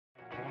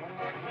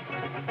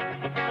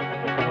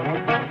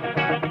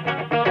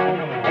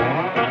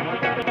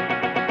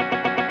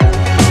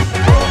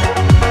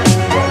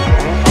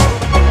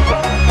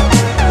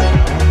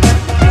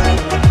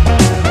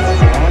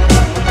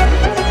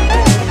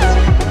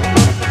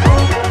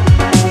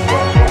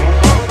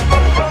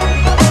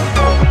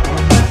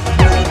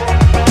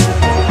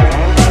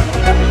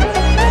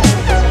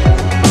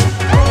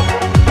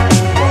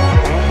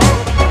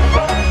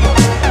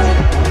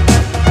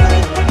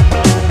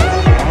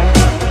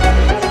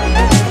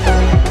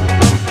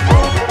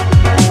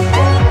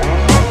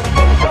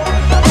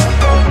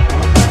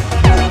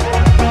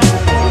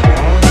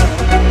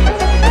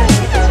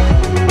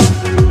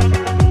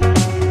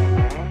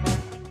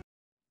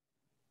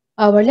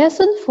Our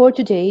lesson for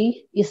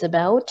today is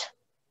about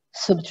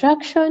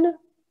subtraction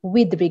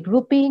with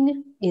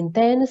regrouping in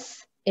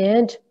tens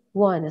and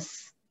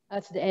ones.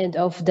 At the end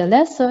of the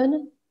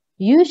lesson,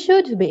 you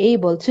should be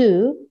able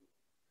to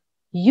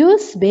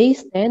use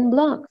base 10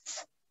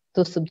 blocks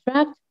to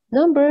subtract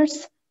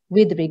numbers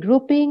with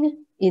regrouping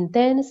in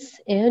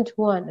tens and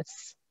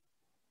ones.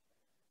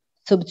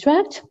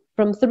 Subtract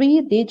from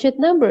 3-digit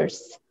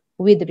numbers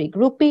with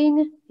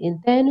regrouping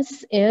in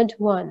tens and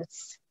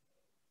ones.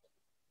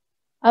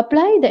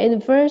 Apply the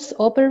inverse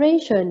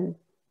operation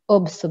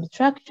of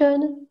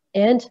subtraction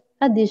and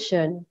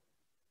addition.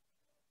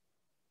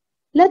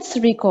 Let's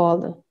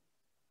recall.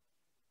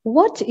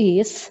 What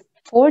is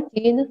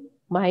 14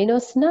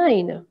 minus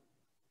 9?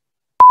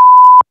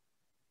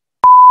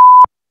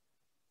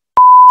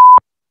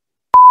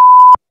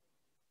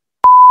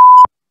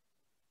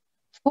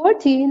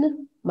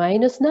 14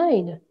 minus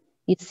 9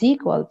 is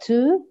equal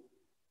to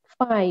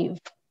 5.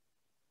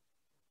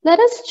 Let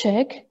us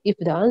check if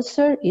the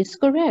answer is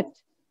correct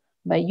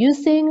by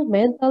using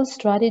mental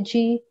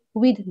strategy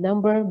with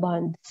number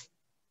bonds.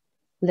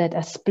 Let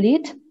us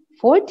split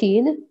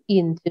 14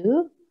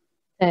 into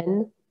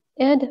 10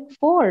 and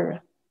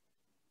 4.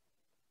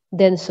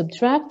 Then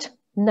subtract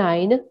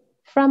 9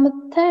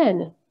 from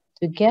 10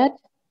 to get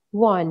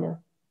 1.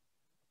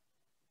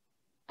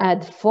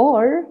 Add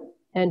 4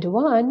 and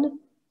 1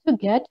 to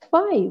get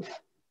 5.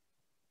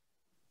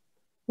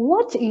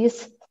 What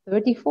is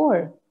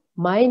 34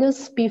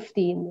 minus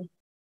 15?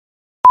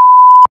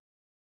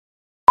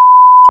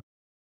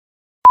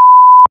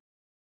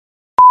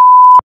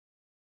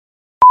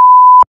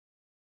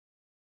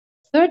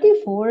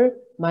 34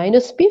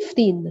 minus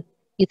 15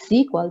 is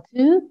equal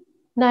to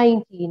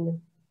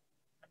 19.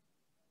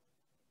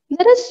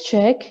 Let us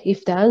check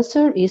if the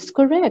answer is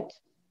correct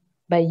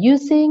by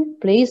using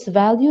place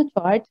value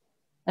chart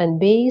and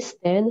base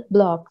 10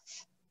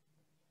 blocks.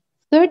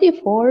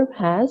 34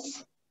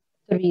 has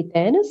 3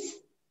 tens,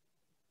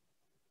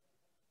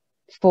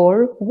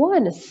 4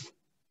 ones.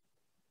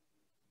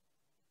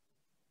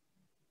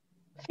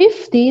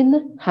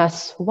 15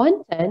 has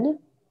 1 10,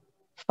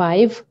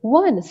 5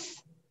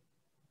 ones.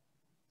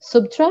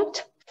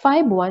 Subtract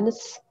 5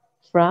 ones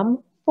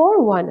from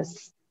 4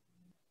 ones.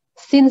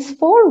 Since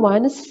 4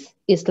 ones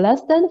is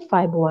less than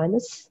 5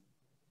 ones,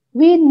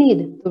 we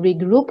need to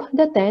regroup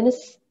the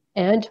tens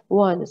and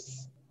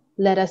ones.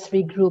 Let us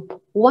regroup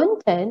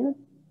 1 10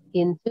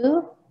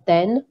 into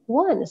 10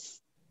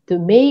 ones to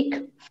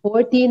make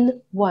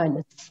 14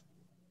 ones.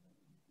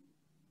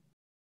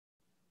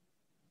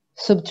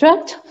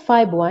 Subtract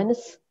 5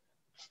 ones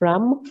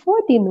from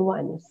 14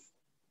 ones.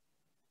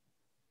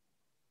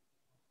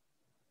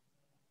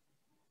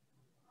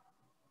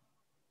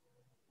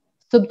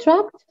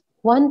 Subtract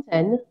 1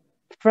 10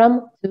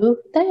 from 2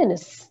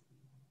 tens.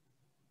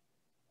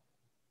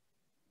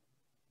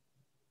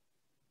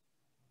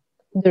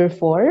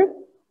 Therefore,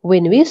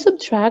 when we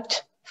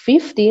subtract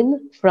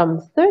 15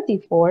 from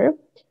 34,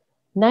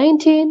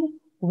 19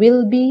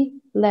 will be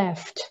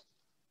left.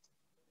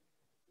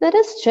 Let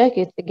us check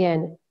it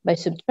again by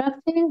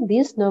subtracting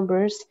these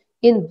numbers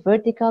in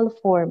vertical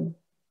form.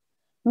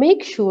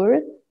 Make sure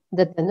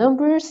that the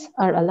numbers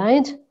are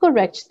aligned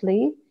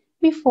correctly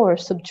before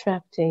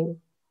subtracting.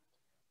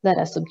 Let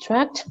us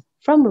subtract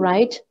from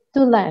right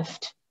to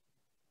left.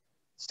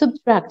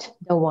 Subtract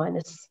the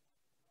ones.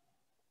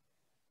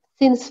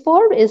 Since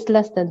 4 is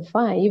less than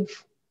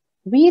 5,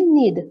 we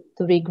need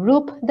to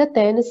regroup the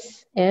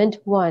tens and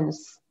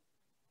ones.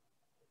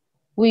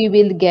 We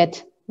will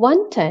get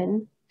 1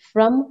 10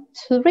 from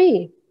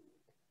 3.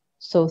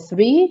 So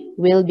 3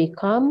 will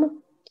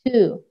become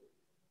 2.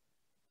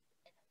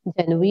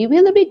 Then we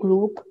will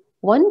regroup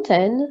 1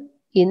 10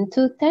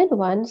 into 10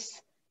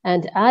 ones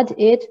and add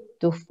it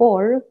to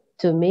 4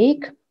 to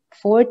make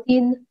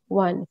 14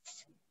 ones.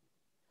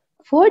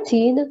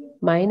 14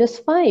 minus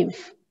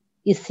 5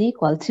 is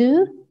equal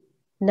to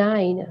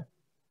 9.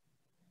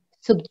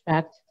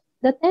 Subtract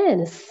the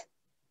tens.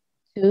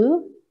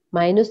 2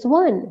 minus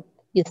 1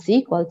 is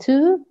equal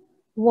to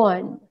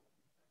 1.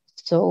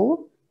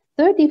 So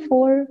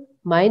 34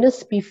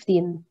 minus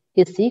 15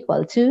 is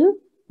equal to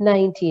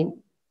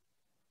 19.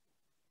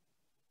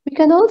 We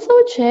can also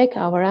check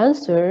our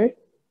answer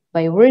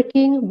by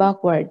working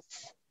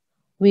backwards.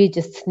 We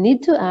just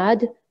need to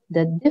add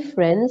the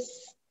difference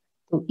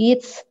to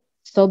each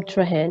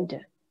subtrahend.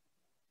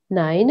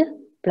 9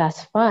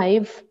 plus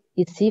 5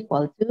 is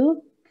equal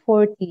to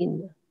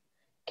 14.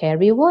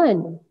 Carry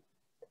 1.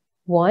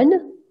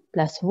 1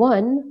 plus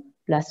 1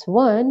 plus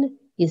 1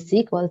 is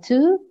equal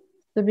to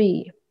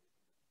 3.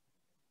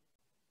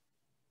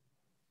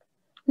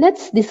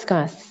 Let's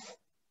discuss.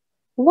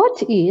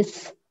 What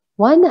is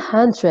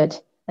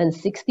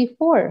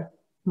 164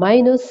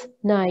 minus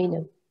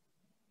 9?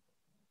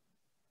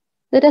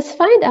 Let us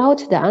find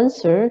out the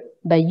answer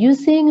by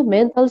using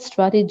mental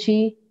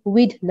strategy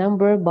with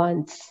number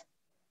bonds.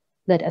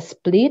 Let us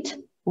split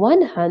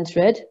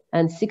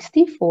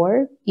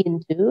 164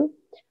 into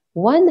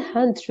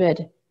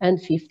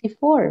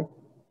 154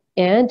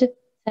 and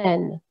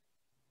 10.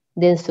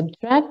 Then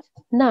subtract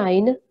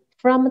 9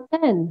 from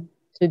 10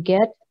 to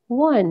get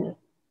 1.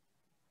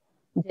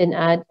 Then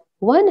add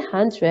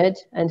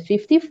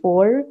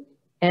 154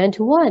 and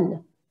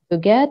 1 to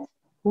get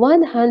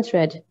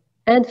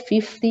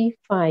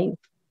 155.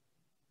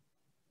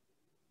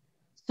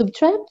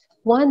 Subtract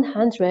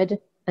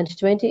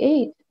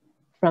 128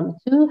 from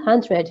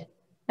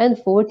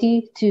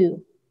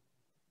 242.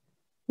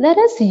 Let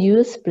us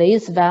use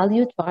place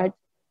value chart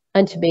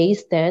and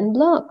base 10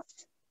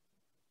 blocks.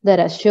 Let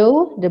us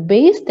show the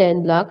base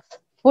 10 blocks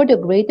for the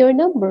greater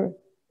number,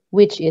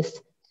 which is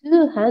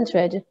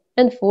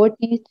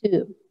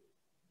 242.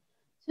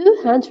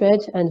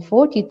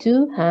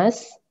 242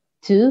 has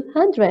 2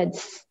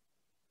 hundreds,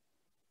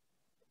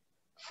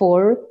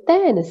 4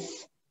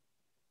 tens,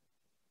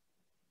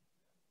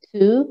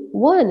 2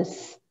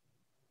 ones.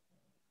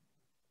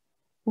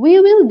 We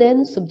will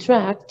then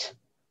subtract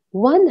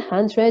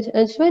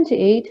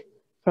 128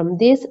 from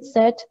this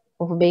set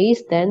of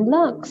base 10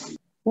 blocks.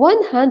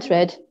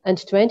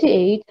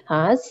 128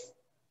 has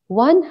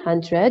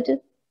 100,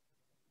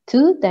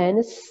 2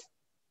 tens,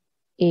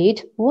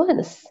 8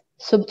 ones.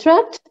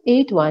 Subtract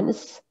 8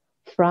 ones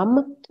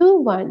from 2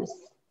 ones.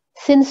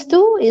 Since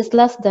 2 is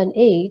less than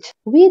 8,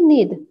 we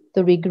need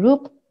to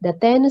regroup the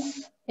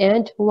tens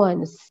and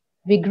ones.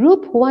 We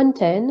group 1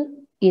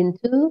 10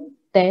 into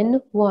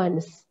 10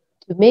 ones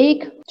to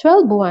make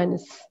 12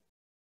 ones.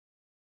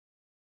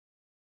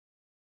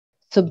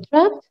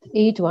 Subtract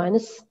 8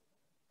 ones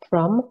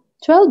from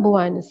 12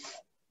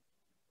 ones.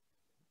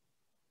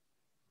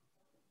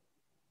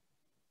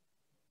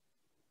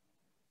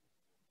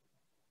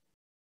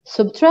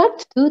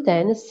 Subtract 2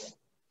 tens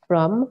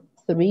from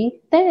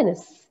 3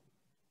 tens.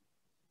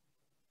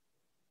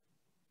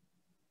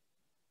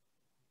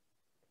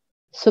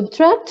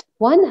 Subtract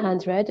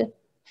 100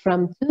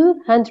 from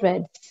 2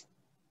 hundreds.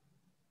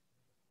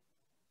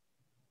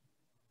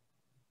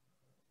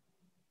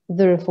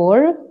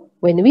 Therefore,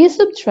 when we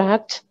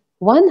subtract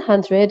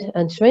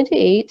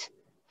 128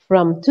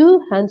 from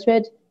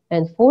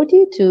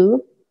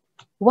 242,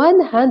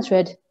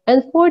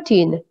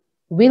 114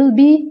 will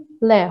be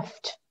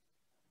left.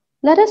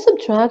 Let us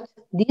subtract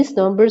these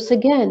numbers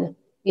again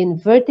in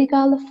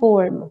vertical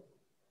form.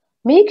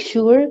 Make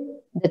sure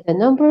that the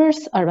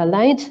numbers are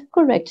aligned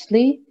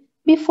correctly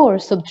before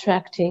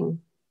subtracting.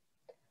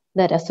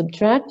 Let us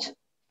subtract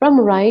from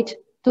right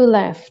to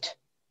left.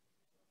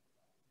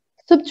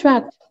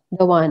 Subtract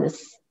the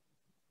ones.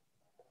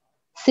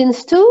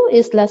 Since 2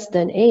 is less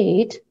than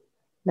 8,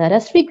 let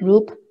us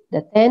regroup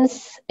the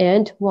tens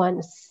and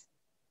ones.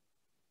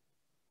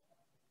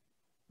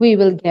 We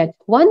will get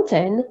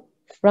 110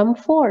 from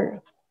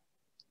 4.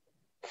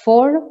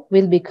 4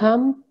 will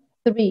become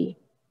 3.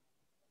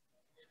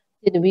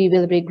 Then we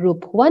will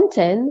regroup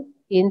 110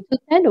 into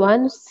 10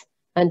 ones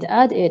and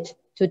add it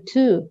to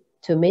 2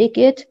 to make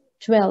it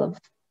 12.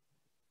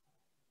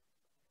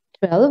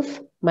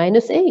 12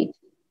 minus 8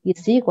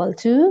 is equal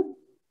to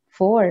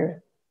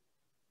 4.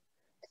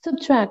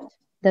 Subtract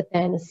the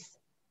tens.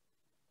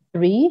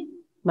 3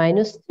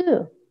 minus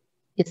 2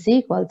 is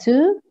equal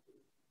to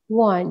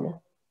 1.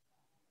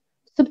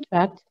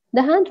 Subtract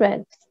the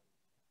hundreds.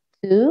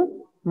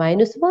 2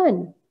 minus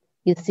 1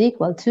 is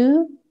equal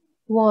to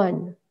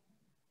 1.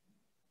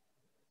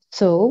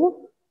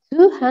 So,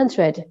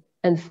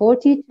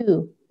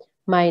 242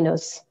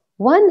 minus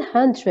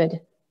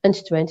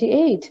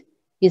 128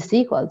 is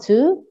equal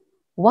to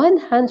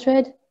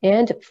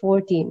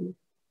 114.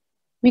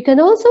 We can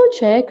also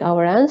check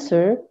our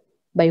answer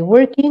by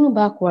working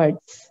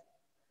backwards.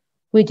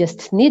 We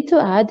just need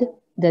to add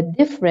the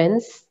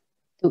difference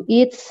to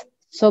its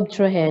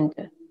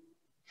subtrahend.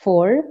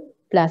 4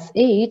 plus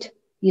 8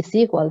 is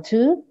equal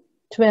to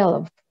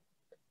 12.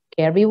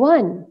 Carry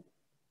 1.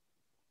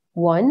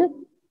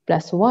 1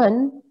 plus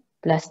 1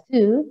 plus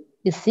 2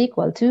 is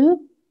equal to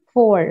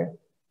 4.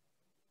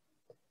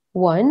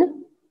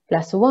 1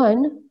 plus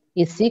 1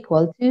 is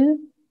equal to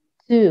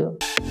 2.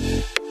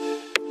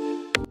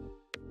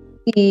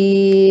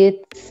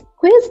 It's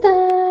quiz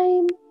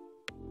time!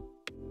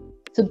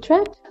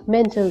 Subtract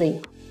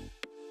mentally.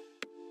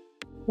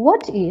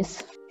 What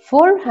is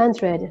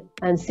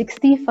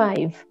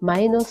 465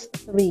 minus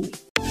 3?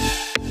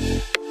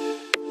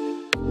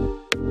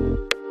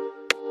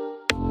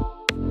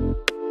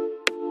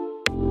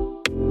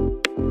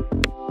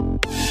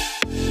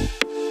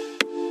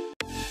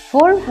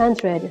 Four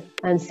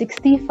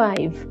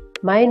 465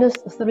 minus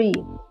 3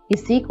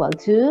 is equal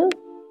to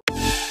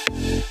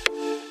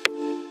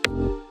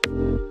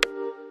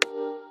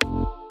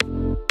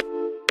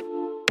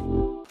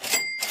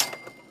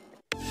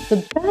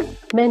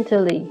subtract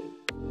mentally.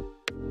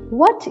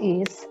 What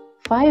is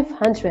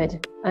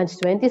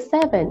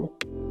 527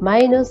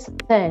 minus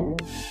 10?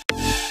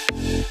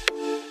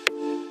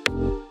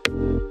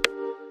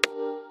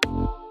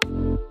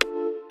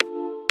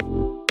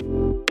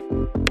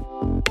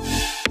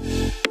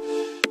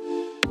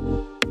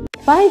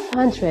 Five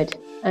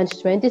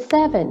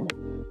 527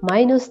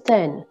 minus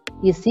 10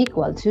 is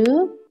equal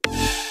to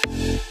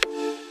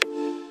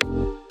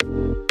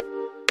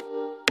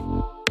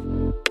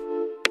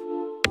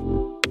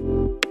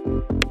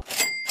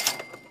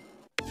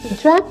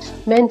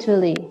Subtract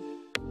mentally.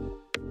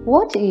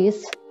 What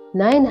is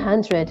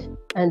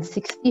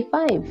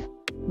 965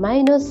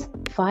 minus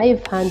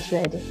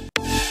 500?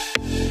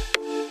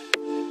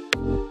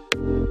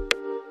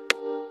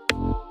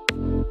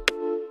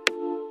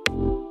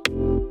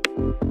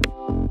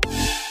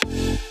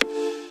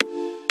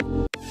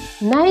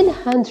 Nine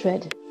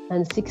hundred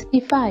and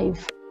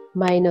 65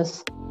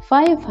 minus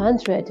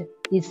 500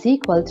 is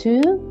equal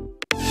to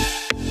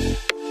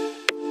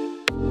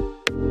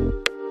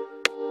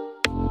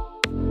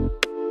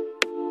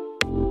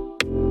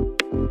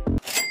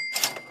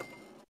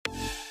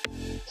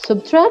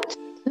Subtract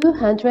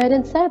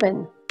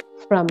 207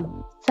 from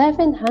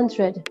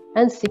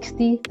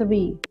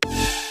 763.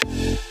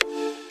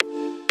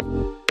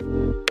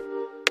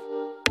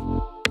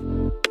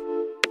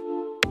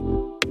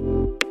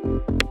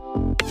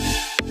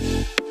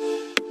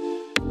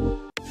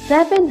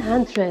 Seven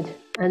hundred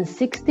and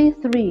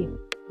 63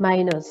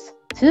 minus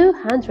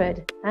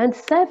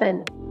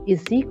 207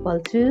 is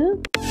equal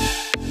to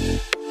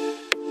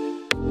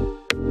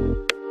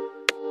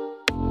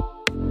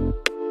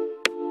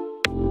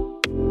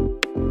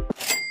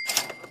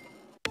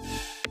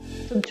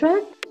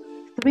Subtract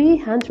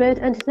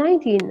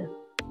 319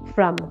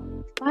 from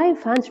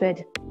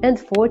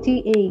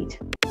 548.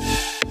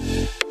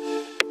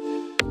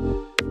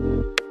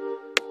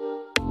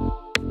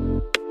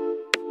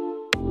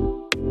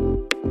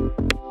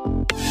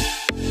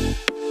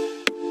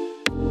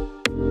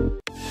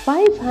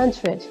 Five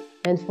hundred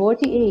and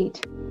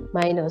 48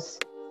 minus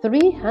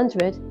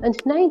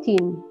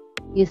 319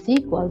 is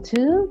equal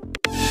to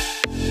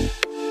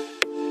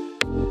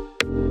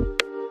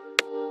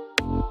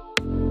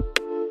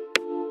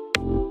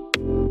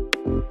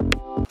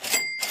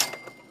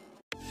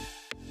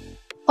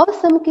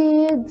Awesome,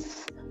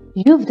 kids!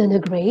 You've done a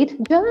great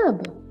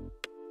job!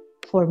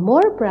 For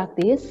more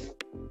practice,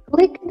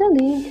 click the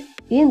link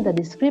in the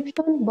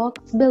description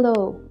box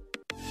below.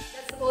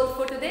 That's all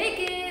for today,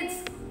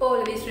 kids!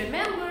 Always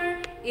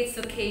remember, it's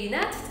okay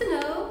not to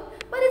know,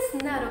 but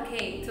it's not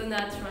okay to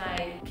not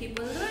try. Keep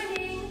on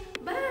learning!